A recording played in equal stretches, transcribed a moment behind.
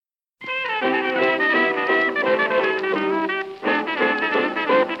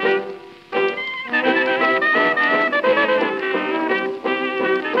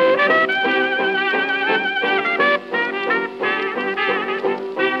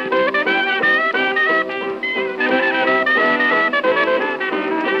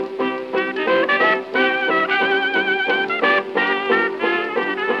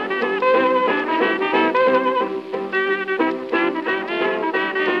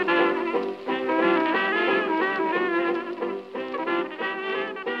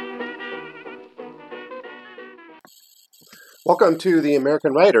Welcome to the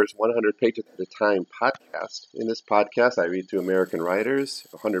American Writers 100 Pages at a Time podcast. In this podcast, I read through American writers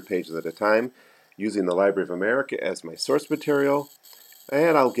 100 pages at a time, using the Library of America as my source material,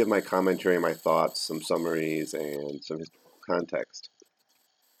 and I'll give my commentary, my thoughts, some summaries, and some historical context.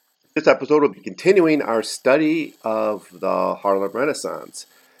 This episode will be continuing our study of the Harlem Renaissance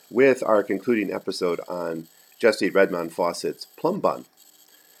with our concluding episode on Jessie Redmond Fawcett's Plum Bun.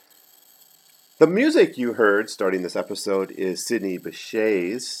 The music you heard starting this episode is Sidney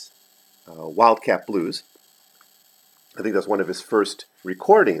Bechet's Wildcat Blues. I think that's one of his first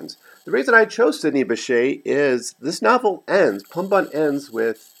recordings. The reason I chose Sidney Bechet is this novel ends, Plum Bun ends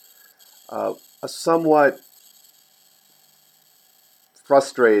with a somewhat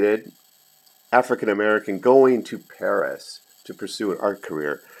frustrated African-American going to Paris to pursue an art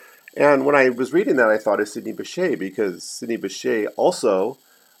career. And when I was reading that, I thought of Sidney Bechet because Sidney Bechet also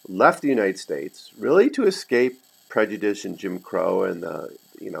left the United States really to escape prejudice and Jim Crow and the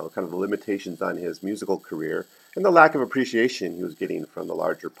kind of the limitations on his musical career and the lack of appreciation he was getting from the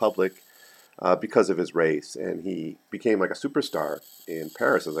larger public because of his race. And he became like a superstar in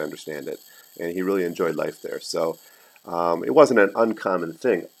Paris, as I understand it, and he really enjoyed life there. So it wasn't an uncommon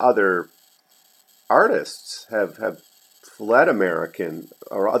thing. Other artists have fled American,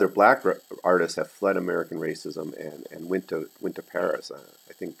 or other black artists have fled American racism and went to Paris.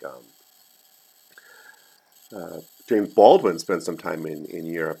 I think James Baldwin spent some time in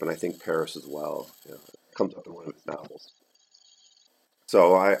Europe, and I think Paris as well. It comes up in one of his novels.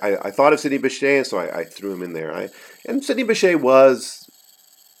 So I thought of Sidney Bechet, and so I threw him in there. And Sidney Bechet was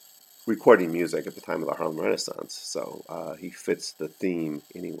recording music at the time of the Harlem Renaissance, so he fits the theme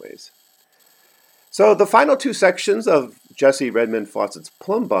anyways. So the final two sections of Jessie Redmond Fawcett's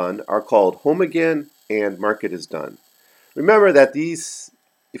Plum Bun are called Home Again and Market is Done. Remember that these,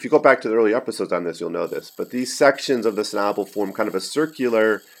 if you go back to the early episodes on this, you'll know this, but these sections of this novel form kind of a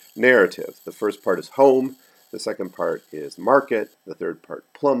circular narrative. The first part is home, the second part is market, the third part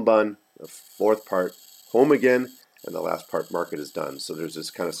Plum Bun, the fourth part home again, and the last part market is done. So there's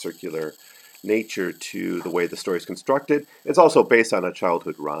this kind of circular nature to the way the story is constructed. It's also based on a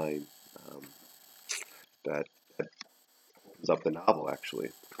childhood rhyme. That opens up the novel,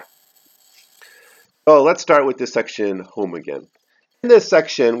 actually. So let's start with this section, Home Again. In this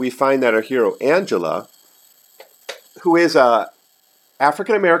section, we find that our hero, Angela, who is an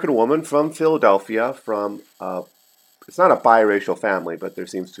African-American woman from Philadelphia, it's not a biracial family, but there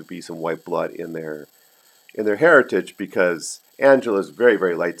seems to be some white blood in their heritage because Angela is very,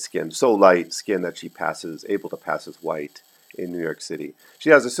 very light-skinned, so light-skinned that she able to pass as white in New York City. She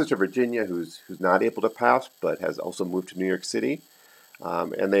has a sister, Virginia, who's not able to pass, but has also moved to New York City.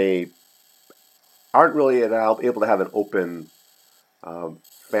 And they aren't really able to have an open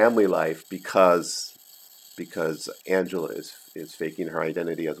family life because Angela is faking her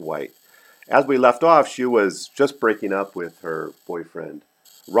identity as white. As we left off, she was just breaking up with her boyfriend,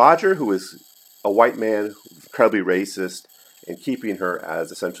 Roger, who is a white man, incredibly racist, and keeping her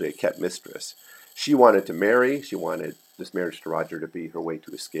as essentially a kept mistress. She wanted to marry. She wanted this marriage to Roger to be her way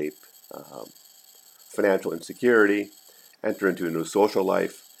to escape financial insecurity, enter into a new social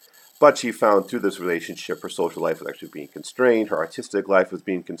life. But she found through this relationship her social life was actually being constrained, her artistic life was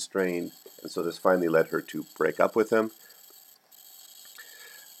being constrained, and so this finally led her to break up with him.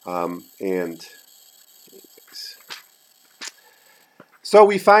 And so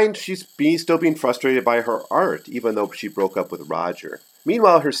we find she's still being frustrated by her art, even though she broke up with Roger.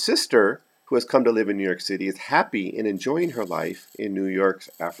 Meanwhile, her sister, who has come to live in New York City, is happy and enjoying her life in New York's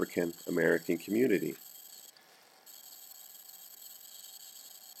African-American community.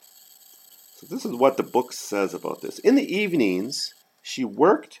 So this is what the book says about this. In the evenings, she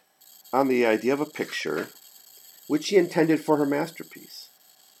worked on the idea of a picture which she intended for her masterpiece.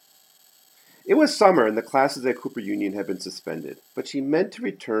 It was summer and the classes at Cooper Union had been suspended, but she meant to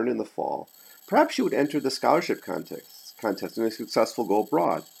return in the fall. Perhaps she would enter the scholarship contest and a successful go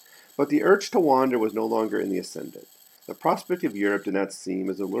abroad. But the urge to wander was no longer in the ascendant. The prospect of Europe did not seem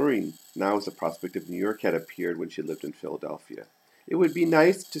as alluring now as the prospect of New York had appeared when she lived in Philadelphia. It would be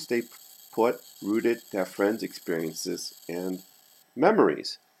nice to stay put, rooted, to have friends, experiences, and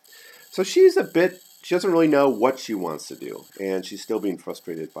memories. So she doesn't really know what she wants to do, and she's still being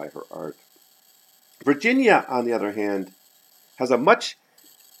frustrated by her art. Virginia, on the other hand,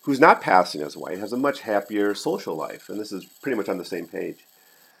 who's not passing as white, has a much happier social life, and this is pretty much on the same page.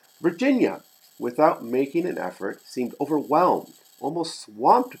 Virginia, without making an effort, seemed overwhelmed, almost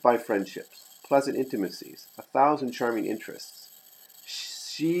swamped by friendships, pleasant intimacies, 1,000 charming interests.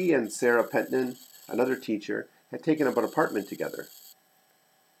 She and Sarah Pentland, another teacher, had taken up an apartment together.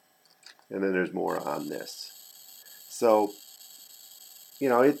 And then there's more on this. So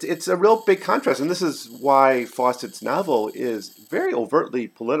it's a real big contrast, and this is why Fawcett's novel is very overtly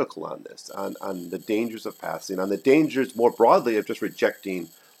political on this, on the dangers of passing, on the dangers more broadly of just rejecting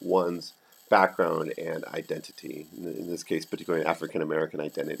one's background and identity, in this case, particularly African American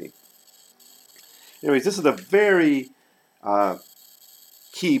identity. Anyways, this is a very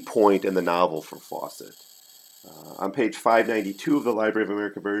key point in the novel for Fawcett. On page 592 of the Library of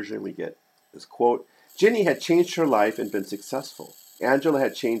America version, we get this quote: "Ginny had changed her life and been successful. Angela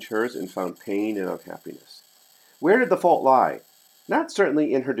had changed hers and found pain and unhappiness. Where did the fault lie? Not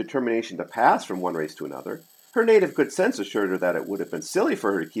certainly in her determination to pass from one race to another. Her native good sense assured her that it would have been silly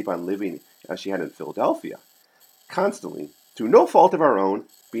for her to keep on living as she had in Philadelphia, constantly, through no fault of our own,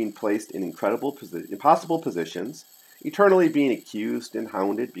 being placed in impossible positions, eternally being accused and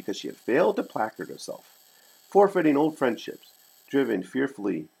hounded because she had failed to placard herself, forfeiting old friendships, driven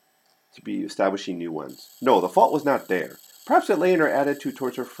fearfully to be establishing new ones. No, the fault was not there. Perhaps it lay in her attitude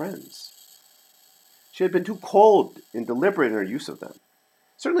towards her friends. She had been too cold and deliberate in her use of them.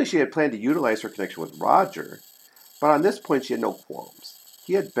 Certainly she had planned to utilize her connection with Roger, but on this point she had no qualms.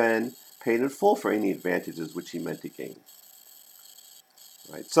 He had been paid in full for any advantages which he meant to gain."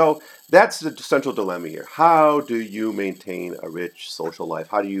 Right? So that's the central dilemma here. How do you maintain a rich social life?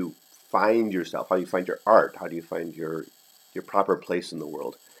 How do you find yourself? How do you find your art? How do you find your proper place in the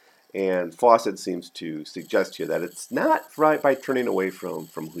world? And Fawcett seems to suggest here that it's not right by turning away from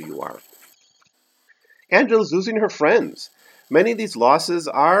who you are. Angela's losing her friends. Many of these losses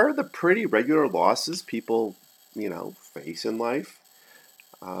are the pretty regular losses people, face in life.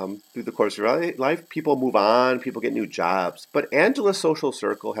 Through the course of life, people move on, people get new jobs. But Angela's social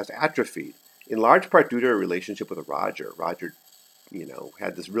circle has atrophied, in large part due to her relationship with Roger. Roger,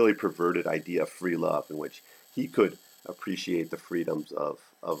 had this really perverted idea of free love in which he could appreciate the freedoms of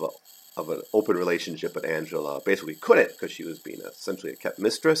an open relationship, but Angela basically couldn't because she was being essentially a kept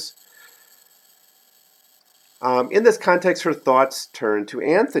mistress. In this context, her thoughts turn to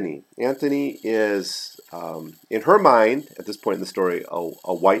Anthony. Anthony is, in her mind, at this point in the story,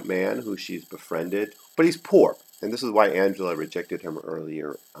 a white man who she's befriended, but he's poor. And this is why Angela rejected him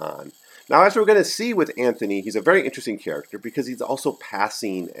earlier on. Now, as we're going to see with Anthony, he's a very interesting character because he's also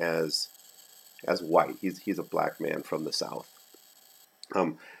passing as white. He's a black man from the South.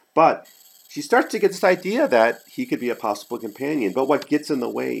 But she starts to get this idea that he could be a possible companion. But what gets in the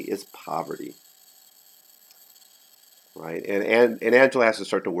way is poverty. Right? And Angela has to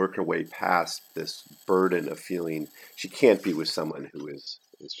start to work her way past this burden of feeling she can't be with someone who is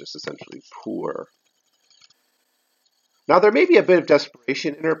just essentially poor. Now, there may be a bit of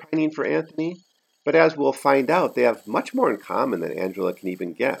desperation in her pining for Anthony, but as we'll find out, they have much more in common than Angela can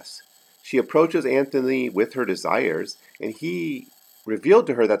even guess. She approaches Anthony with her desires, and he revealed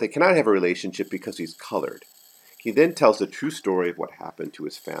to her that they cannot have a relationship because he's colored. He then tells the true story of what happened to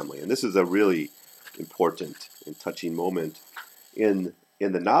his family, and this is a really important and touching moment in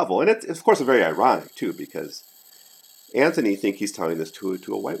the novel. And it's of course, very ironic, too, because Anthony thinks he's telling this to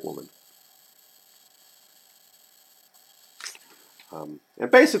a white woman. And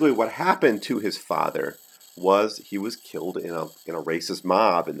basically what happened to his father was he was killed in a racist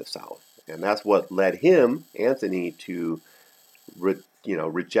mob in the South. And that's what led him, Anthony, to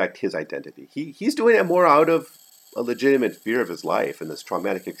reject his identity. He's doing it more out of a legitimate fear of his life and this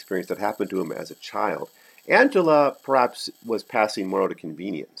traumatic experience that happened to him as a child. Angela perhaps was passing more out of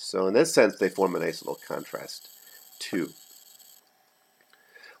convenience. So in this sense, they form a nice little contrast, too.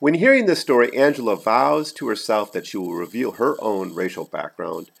 When hearing this story, Angela vows to herself that she will reveal her own racial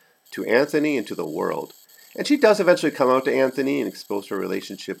background to Anthony and to the world. And she does eventually come out to Anthony and expose her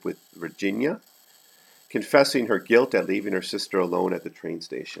relationship with Virginia, confessing her guilt at leaving her sister alone at the train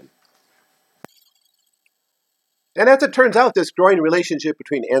station. And as it turns out, this growing relationship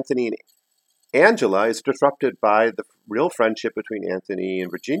between Anthony and Angela is disrupted by the real friendship between Anthony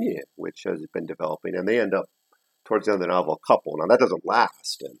and Virginia, which has been developing, and they end up, towards the end of the novel, a couple. Now, that doesn't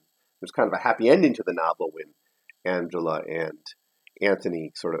last, and there's kind of a happy ending to the novel when Angela and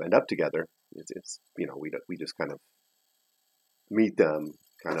Anthony sort of end up together. We just kind of meet them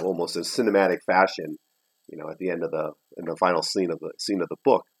kind of almost in cinematic fashion, at the end of the final scene of the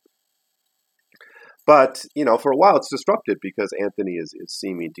book. But, for a while it's disrupted because Anthony is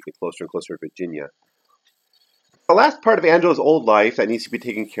seeming to get closer and closer to Virginia. The last part of Angela's old life that needs to be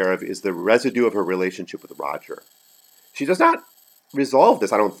taken care of is the residue of her relationship with Roger. She does not resolve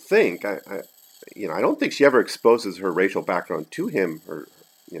this, I don't think. I don't think she ever exposes her racial background to him or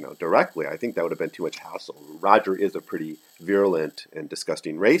directly. I think that would have been too much hassle. Roger is a pretty virulent and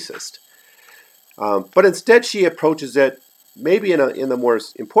disgusting racist. But instead she approaches it maybe in the more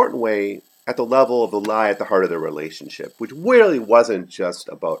important way at the level of the lie at the heart of their relationship, which really wasn't just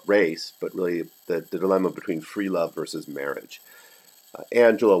about race, but really the dilemma between free love versus marriage.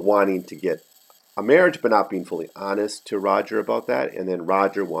 Angela wanting to get a marriage but not being fully honest to Roger about that, and then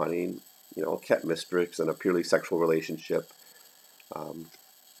Roger wanting, a kept mistress and a purely sexual relationship.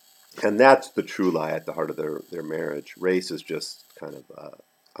 And that's the true lie at the heart of their marriage. Race is just kind of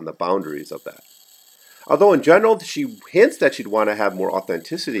on the boundaries of that. Although in general, she hints that she'd want to have more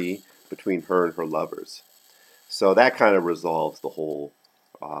authenticity between her and her lovers. So that kind of resolves the whole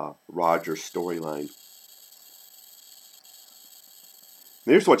Roger storyline.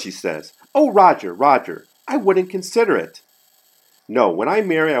 Here's what she says. "Oh, Roger, Roger, I wouldn't consider it. No, when I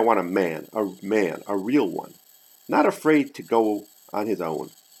marry, I want a man, a real one, not afraid to go on his own.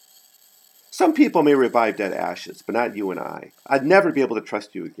 Some people may revive dead ashes, but not you and I. I'd never be able to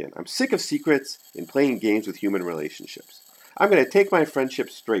trust you again. I'm sick of secrets and playing games with human relationships. I'm going to take my friendship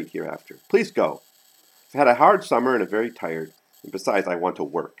straight hereafter. Please go. I've had a hard summer and I'm very tired, and besides, I want to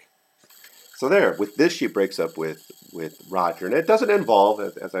work." So there, with this, she breaks up with Roger, and it doesn't involve,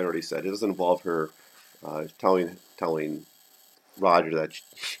 as I already said, it doesn't involve her telling Roger that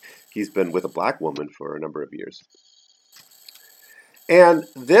he's been with a black woman for a number of years. And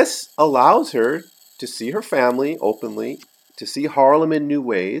this allows her to see her family openly, to see Harlem in new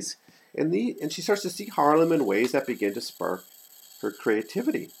ways, and she starts to see Harlem in ways that begin to spark her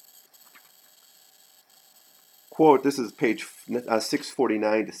creativity. Quote, this is page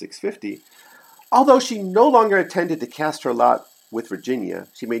 649 to 650. "Although she no longer intended to cast her lot with Virginia,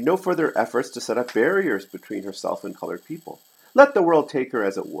 she made no further efforts to set up barriers between herself and colored people. Let the world take her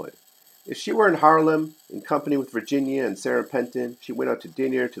as it would. If she were in Harlem, in company with Virginia and Sarah Penton, she went out to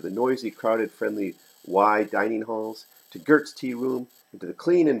dinner, to the noisy, crowded, friendly Y dining halls, to Gert's tea room, and to the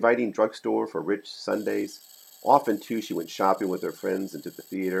clean, inviting drugstore for rich Sundays. Often, too, she went shopping with her friends and to the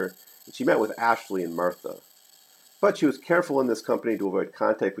theater, and she met with Ashley and Martha. But she was careful in this company to avoid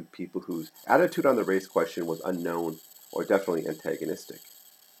contact with people whose attitude on the race question was unknown or definitely antagonistic.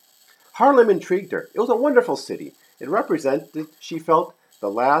 Harlem intrigued her. It was a wonderful city. It represented, she felt,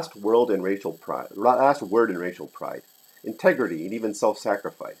 the last word in racial pride, integrity, and even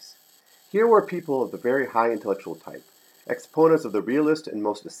self-sacrifice. Here were people of the very high intellectual type, exponents of the realist and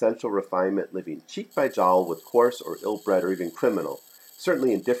most essential refinement, living cheek by jowl with coarse or ill-bred or even criminal,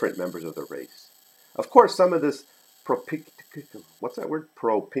 certainly indifferent members of the race. Of course, some of this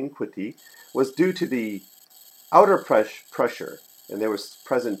propinquity was due to the outer pressure, and there was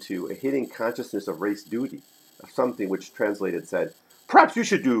present too a hidden consciousness of race duty, of something which translated said, perhaps you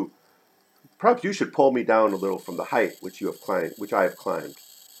should pull me down a little from the height which I have climbed.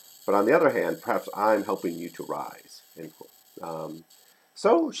 But on the other hand, perhaps I'm helping you to rise. End quote.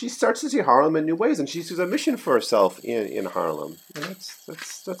 So she starts to see Harlem in new ways, and she sees a mission for herself in Harlem. And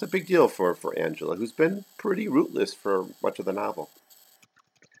that's a big deal for Angela, who's been pretty rootless for much of the novel.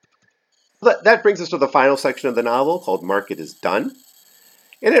 That brings us to the final section of the novel, called Market is Done.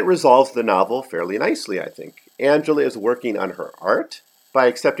 And it resolves the novel fairly nicely, I think. Angela is working on her art. By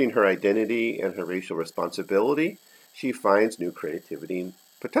accepting her identity and her racial responsibility, she finds new creativity and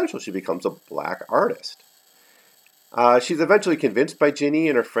potential. She becomes a black artist. She's eventually convinced by Ginny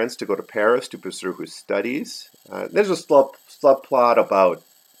and her friends to go to Paris to pursue her studies. There's a subplot about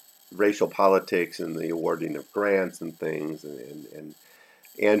racial politics and the awarding of grants and things, and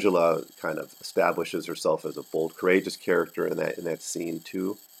Angela kind of establishes herself as a bold, courageous character in that scene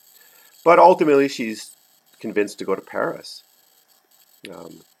too. But ultimately, she's convinced to go to Paris.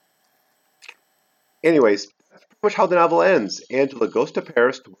 Anyways, that's pretty much how the novel ends. Angela goes to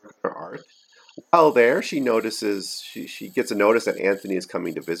Paris to work on her art. While there, she gets a notice that Anthony is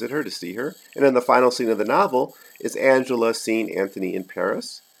coming to visit her, to see her. And then the final scene of the novel is Angela seeing Anthony in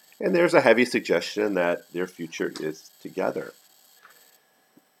Paris. And there's a heavy suggestion that their future is together.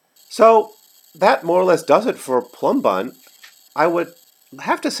 So that more or less does it for Plum Bun. I would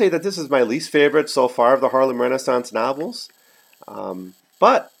have to say that this is my least favorite so far of the Harlem Renaissance novels.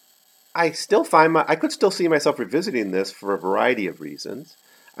 But I could still see myself revisiting this for a variety of reasons.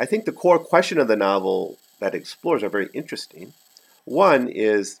 I think the core question of the novel that it explores are very interesting. One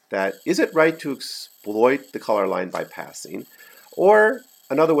is that, is it right to exploit the color line by passing? Or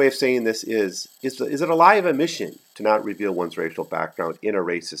another way of saying this is it a lie of omission to not reveal one's racial background in a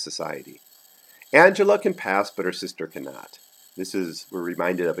racist society? Angela can pass, but her sister cannot. We're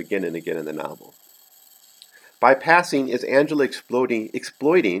reminded of again and again in the novel. By passing, is Angela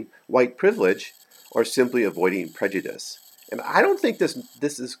exploiting white privilege or simply avoiding prejudice? And I don't think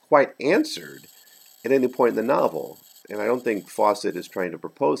this is quite answered at any point in the novel. And I don't think Fawcett is trying to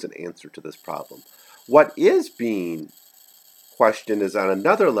propose an answer to this problem. What is being questioned is on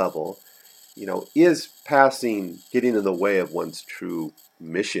another level, is passing getting in the way of one's true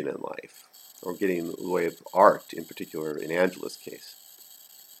mission in life, or getting in the way of art, in particular in Angela's case?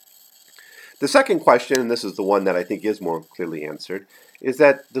 The second question, and this is the one that I think is more clearly answered, is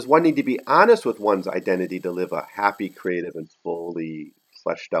that does one need to be honest with one's identity to live a happy, creative, and fully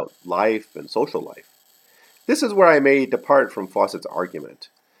fleshed out life and social life? This is where I may depart from Fawcett's argument.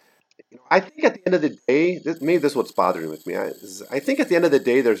 I think at the end of the day, maybe this is what's bothering with me. I think at the end of the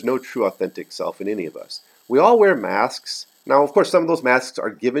day, there's no true authentic self in any of us. We all wear masks. Now, of course, some of those masks are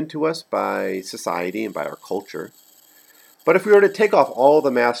given to us by society and by our culture. But if we were to take off all the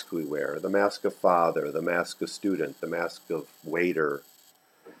masks we wear, the mask of father, the mask of student, the mask of waiter,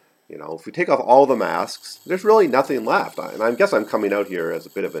 if we take off all the masks, there's really nothing left. And I guess I'm coming out here as a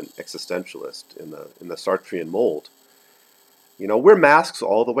bit of an existentialist in the Sartrean mold. We're masks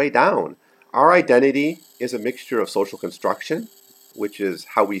all the way down. Our identity is a mixture of social construction, which is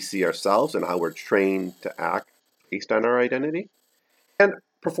how we see ourselves and how we're trained to act based on our identity, and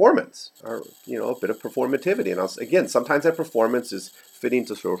performance, or a bit of performativity. And again, sometimes that performance is fitting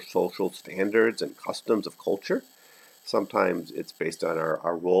to social standards and customs of culture. Sometimes it's based on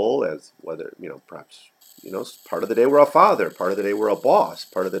our role as whether, perhaps, part of the day we're a father, part of the day we're a boss,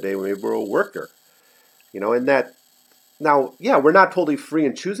 part of the day maybe we're a worker. And that, now, yeah, we're not totally free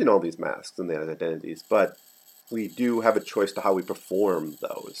in choosing all these masks and the identities, but we do have a choice to how we perform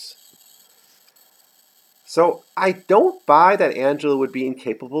those. So I don't buy that Angela would be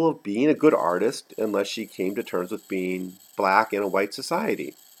incapable of being a good artist unless she came to terms with being black in a white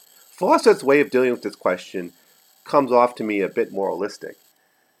society. Fawcett's way of dealing with this question comes off to me a bit moralistic,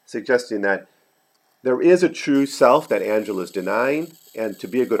 suggesting that there is a true self that Angela is denying, and to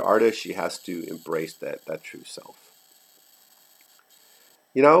be a good artist, she has to embrace that true self.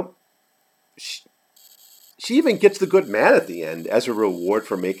 She even gets the good man at the end as a reward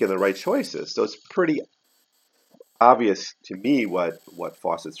for making the right choices. So it's pretty obvious to me what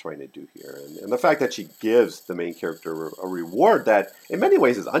Fawcett's trying to do here. And the fact that she gives the main character a reward that in many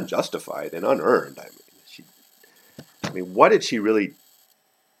ways is unjustified and unearned. What did she really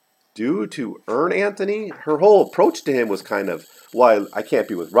do to earn Anthony? Her whole approach to him was kind of, well, I can't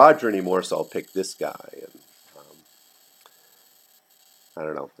be with Roger anymore, so I'll pick this guy. And I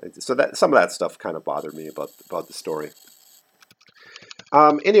don't know. So that some of that stuff kind of bothered me about the story.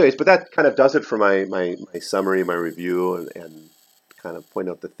 Anyways, but that kind of does it for my summary, my review, and kind of point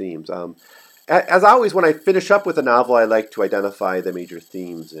out the themes. As always, when I finish up with a novel, I like to identify the major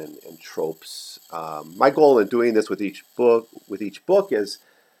themes and tropes. My goal in doing this with each book is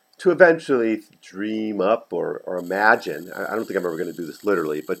to eventually dream up or imagine. I don't think I'm ever going to do this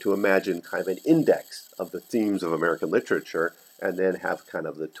literally, but to imagine kind of an index of the themes of American literature, and then have kind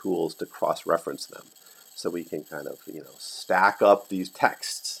of the tools to cross-reference them. So we can kind of, stack up these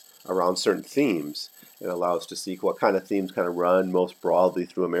texts around certain themes and allow us to see what kind of themes kind of run most broadly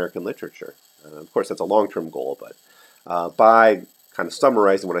through American literature. Of course, that's a long-term goal, but by kind of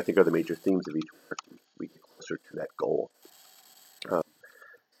summarizing what I think are the major themes of each work, we get closer to that goal.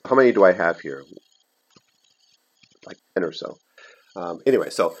 How many do I have here? Like 10 or so.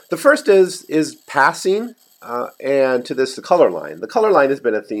 Anyway, so the first is passing. And to this, the color line. The color line has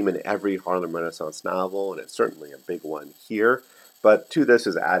been a theme in every Harlem Renaissance novel, and it's certainly a big one here. But to this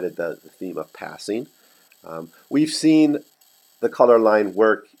is added the theme of passing. We've seen the color line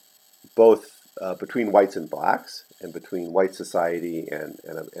work both between whites and blacks, and between white society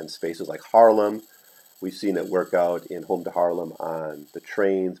and spaces like Harlem. We've seen it work out in Home to Harlem on the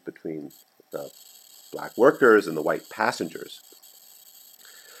trains between the black workers and the white passengers.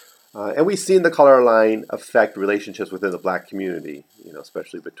 And we've seen the color line affect relationships within the black community,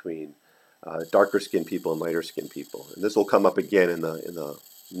 especially between darker-skinned people and lighter-skinned people. And this will come up again in the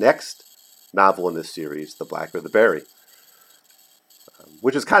next novel in this series, The Black or the Berry,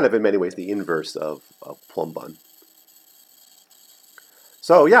 which is kind of in many ways the inverse of Plum Bun.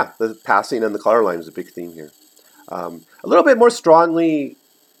 So yeah, the passing and the color line is a big theme here. A little bit more strongly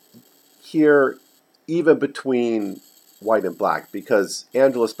here, even between white and black, because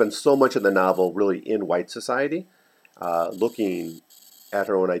Angela spends so much of the novel really in white society, looking at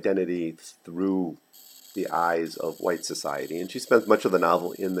her own identity through the eyes of white society, and she spends much of the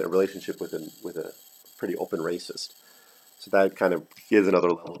novel in the relationship with a pretty open racist. So that kind of gives another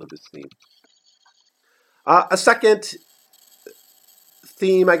level to this theme. A second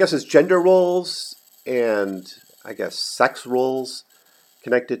theme, I guess, is gender roles and I guess sex roles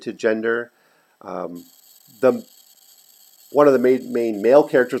connected to gender. One of the main male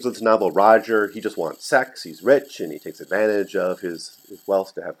characters of this novel, Roger, he just wants sex. He's rich, and he takes advantage of his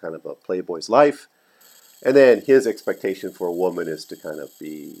wealth to have kind of a playboy's life. And then his expectation for a woman is to kind of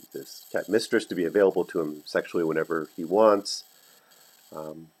be this cat mistress, to be available to him sexually whenever he wants.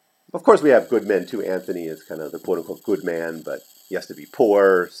 Um, of course, we have good men too. Anthony is kind of the quote-unquote good man, but he has to be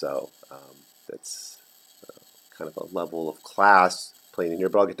poor, so that's kind of a level of class playing in here.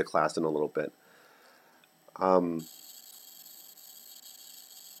 But I'll get to class in a little bit. Um,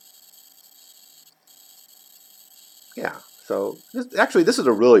 yeah. So this is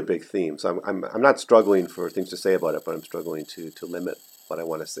a really big theme. So I'm not struggling for things to say about it, but I'm struggling to limit what I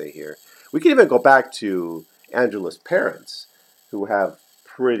want to say here. We can even go back to Angela's parents, who have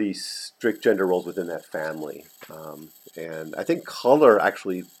pretty strict gender roles within that family, and I think color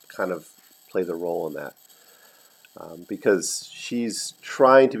actually kind of plays a role in that. Because she's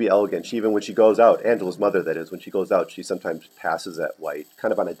trying to be elegant. Even when she goes out, Angela's mother, that is, when she goes out, she sometimes passes at white,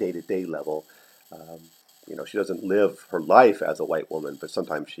 kind of on a day-to-day level. Um, she doesn't live her life as a white woman, but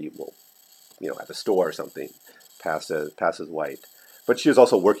sometimes she will, at the store or something, passes white. But she was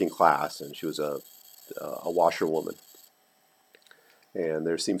also working class, and she was a washerwoman. And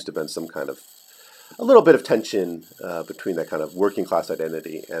there seems to have been a little bit of tension between that kind of working class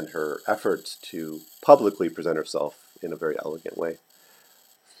identity and her efforts to publicly present herself in a very elegant way.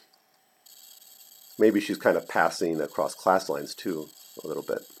 Maybe she's kind of passing across class lines too, a little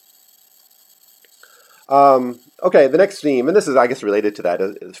bit. Okay, the next theme, and this is, I guess, related to that,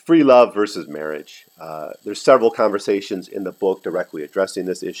 is free love versus marriage. There's several conversations in the book directly addressing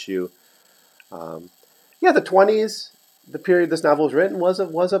this issue. The 20s, the period this novel was written, was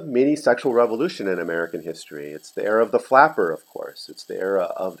a mini sexual revolution in American history. It's the era of the flapper, of course. It's the era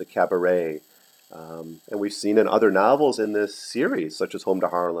of the cabaret. And we've seen in other novels in this series, such as Home to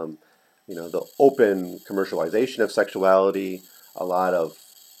Harlem, the open commercialization of sexuality, a lot of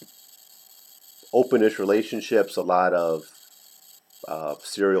openish relationships, a lot of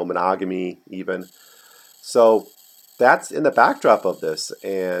serial monogamy even. So that's in the backdrop of this.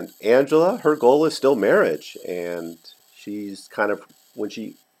 And Angela, her goal is still marriage. And she's kind of, when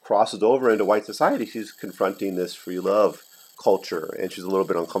she crosses over into white society, she's confronting this free love culture, and she's a little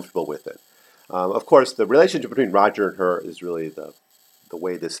bit uncomfortable with it. Of course, the relationship between Roger and her is really the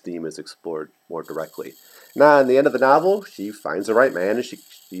way this theme is explored more directly. Now, in the end of the novel, she finds the right man, and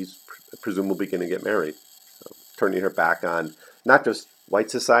she's presumably going to get married, so turning her back on not just white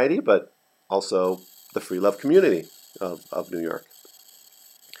society, but also the free love community of New York.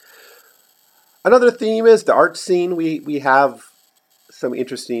 Another theme is the art scene. We have some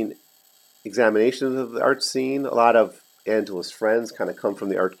interesting examinations of the art scene. A lot of Angela's friends kind of come from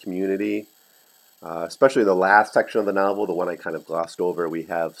the art community, especially the last section of the novel, the one I kind of glossed over. We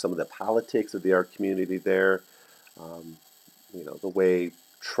have some of the politics of the art community there. The way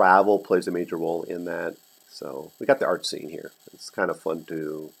travel plays a major role in that. So we got the art scene here. It's kind of fun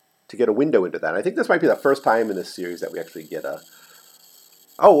to get a window into that. I think this might be the first time in this series that we actually get a...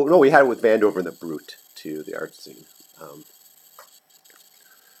 Oh, no, we had it with Vandover and the Brute, too, the art scene.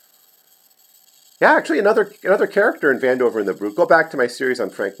 Actually, another character in Vandover and the Brute. Go back to my series on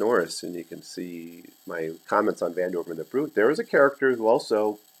Frank Norris, and you can see my comments on Vandover and the Brute. There was a character who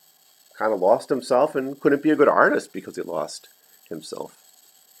also kind of lost himself and couldn't be a good artist because he lost himself.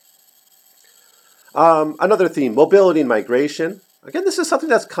 Another theme, mobility and migration. Again, this is something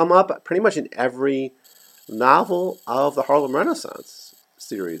that's come up pretty much in every novel of the Harlem Renaissance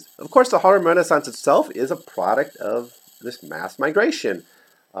series. Of course, the Harlem Renaissance itself is a product of this mass migration.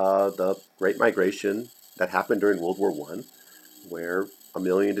 The Great Migration that happened during World War I, where 1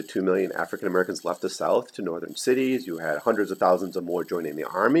 million to 2 million African Americans left the South to northern cities. You had hundreds of thousands of more joining the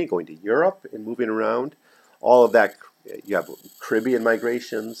army, going to Europe and moving around. All of that, you have Caribbean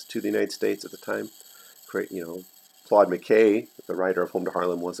migrations to the United States at the time. Claude McKay, the writer of Home to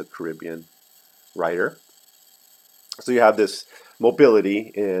Harlem, was a Caribbean writer. So you have this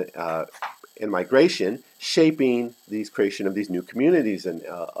mobility and migration shaping the creation of these new communities and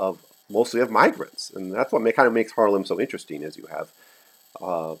mostly of migrants. And that's what kind of makes Harlem so interesting, is you have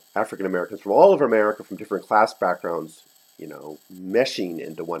African Americans from all over America, from different class backgrounds, meshing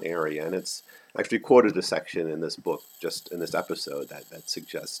into one area. And it's actually quoted a section in this book, just in this episode, that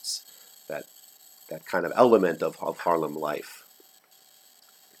suggests that kind of element of Harlem life.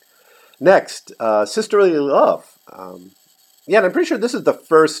 Next, sisterly love. And I'm pretty sure this is the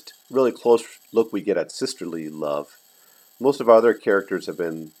first really close look we get at sisterly love. Most of our other characters have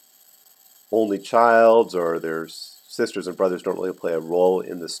been only childs, or their sisters and brothers don't really play a role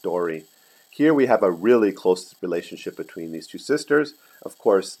in the story. Here we have a really close relationship between these two sisters. Of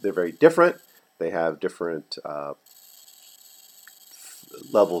course, they're very different. They have different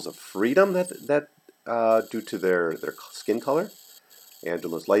levels of freedom that due to their skin color.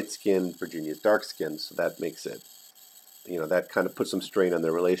 Angela's light-skinned, Virginia's dark-skinned, so that makes it, that kind of puts some strain on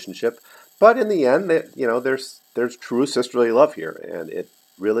their relationship. But in the end, there's true sisterly love here, and it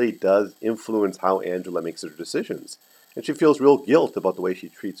really does influence how Angela makes her decisions. And she feels real guilt about the way she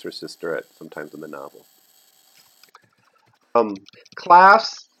treats her sister at sometimes in the novel. Um,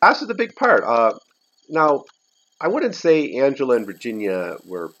 class is a big part. Now, I wouldn't say Angela and Virginia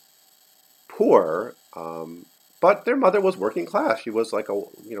were poor, but their mother was working class. She was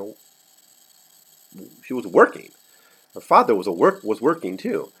she was working. Her father was working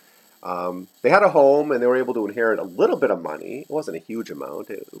too. They had a home and they were able to inherit a little bit of money. It wasn't a huge amount.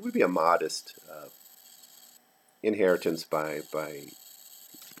 It would be a modest inheritance by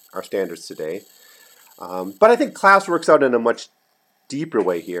our standards today. But I think class works out in a much deeper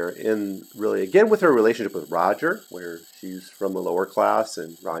way here in really, again, with her relationship with Roger, where she's from the lower class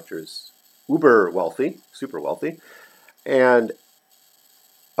and Roger's uber wealthy, super wealthy. And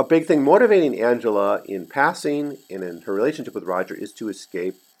a big thing motivating Angela in passing and in her relationship with Roger is to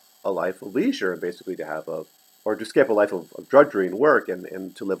escape a life of leisure and basically to escape a life of drudgery and work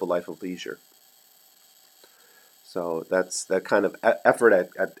and to live a life of leisure. So that's that kind of effort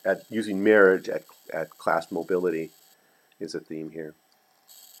at using marriage at class mobility is a theme here.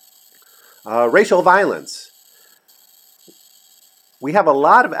 Racial violence. We have a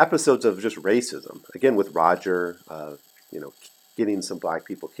lot of episodes of just racism. Again, with Roger, getting some black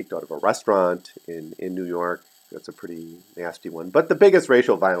people kicked out of a restaurant in New York. That's a pretty nasty one. But the biggest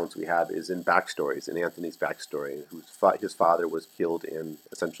racial violence we have is in backstories, in Anthony's backstory, his father was killed in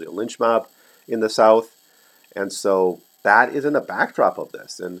essentially a lynch mob in the South. And so that is in the backdrop of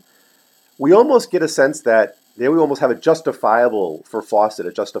this. And we almost get a sense that there we almost have a justifiable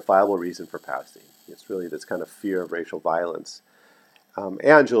reason for passing. It's really this kind of fear of racial violence.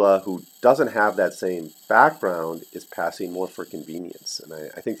 Angela, who doesn't have that same background, is passing more for convenience. And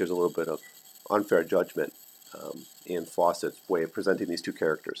I think there's a little bit of unfair judgment in Fawcett's way of presenting these two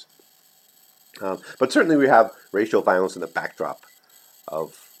characters. But certainly we have racial violence in the backdrop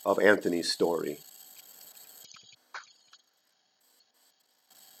of Anthony's story.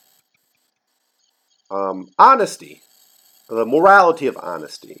 Honesty, the morality of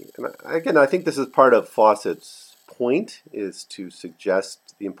honesty. And again, I think this is part of Fawcett's point, is to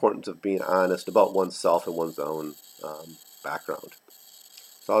suggest the importance of being honest about oneself and one's own background.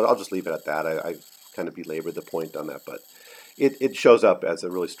 So I'll just leave it at that. I've kind of belabored the point on that, but it shows up as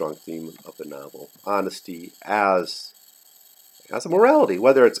a really strong theme of the novel. Honesty as a morality,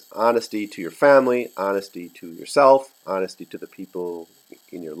 whether it's honesty to your family, honesty to yourself, honesty to the people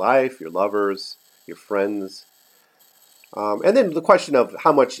in your life, your lovers, your friends. And then the question of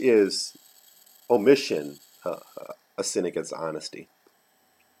how much is omission a sin against honesty.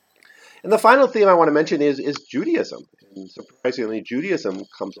 And the final theme I want to mention is Judaism. And surprisingly, Judaism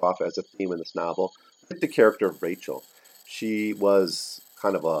comes off as a theme in this novel with the character of Rachel. She was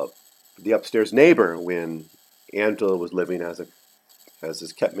kind of the upstairs neighbor when Angela was living as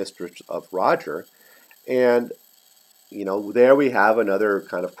his kept mistress of Roger. And, there we have another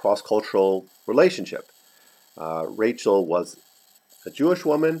kind of cross-cultural relationship. Rachel was a Jewish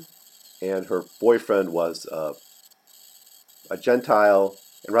woman, and her boyfriend was a Gentile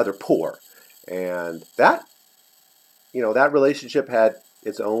and rather poor. And that relationship had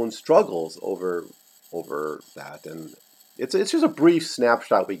its own struggles over that. And it's just a brief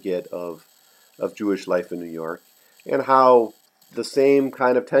snapshot we get of Jewish life in New York and how the same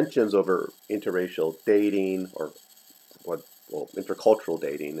kind of tensions over interracial dating or intercultural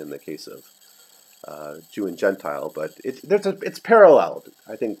dating in the case of Jew and Gentile, but it's paralleled,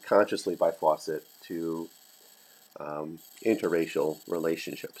 I think, consciously by Fawcett to interracial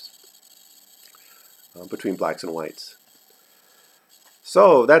relationships between blacks and whites.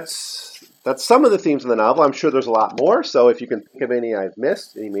 So that's some of the themes in the novel. I'm sure there's a lot more, so if you can think of any I've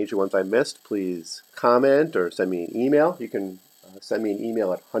missed, any major ones I missed, please comment or send me an email. You can send me an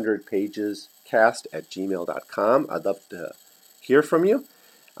email at 100pagescast@gmail.com. I'd love to hear from you.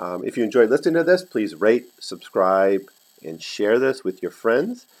 If you enjoyed listening to this, please rate, subscribe, and share this with your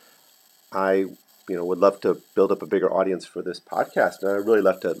friends. I would love to build up a bigger audience for this podcast, and I'd really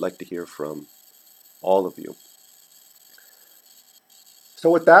like to hear from all of you.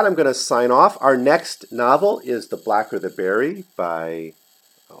 So with that, I'm going to sign off. Our next novel is The Blacker the Berry by,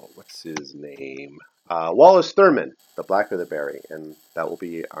 what's his name? Wallace Thurman, The Blacker the Berry, and that will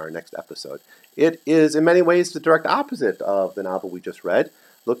be our next episode. It is in many ways the direct opposite of the novel we just read,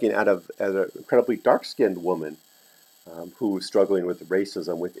 looking at an incredibly dark-skinned woman who's struggling with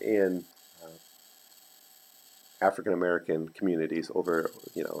racism within African American communities over,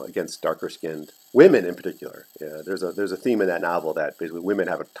 against darker skinned women in particular. Yeah, there's a theme in that novel that basically women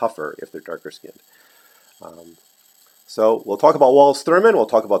have it tougher if they're darker skinned. So we'll talk about Wallace Thurman. We'll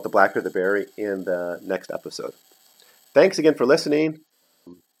talk about the Blacker the Berry in the next episode. Thanks again for listening.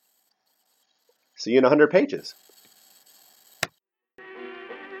 See you in 100 pages.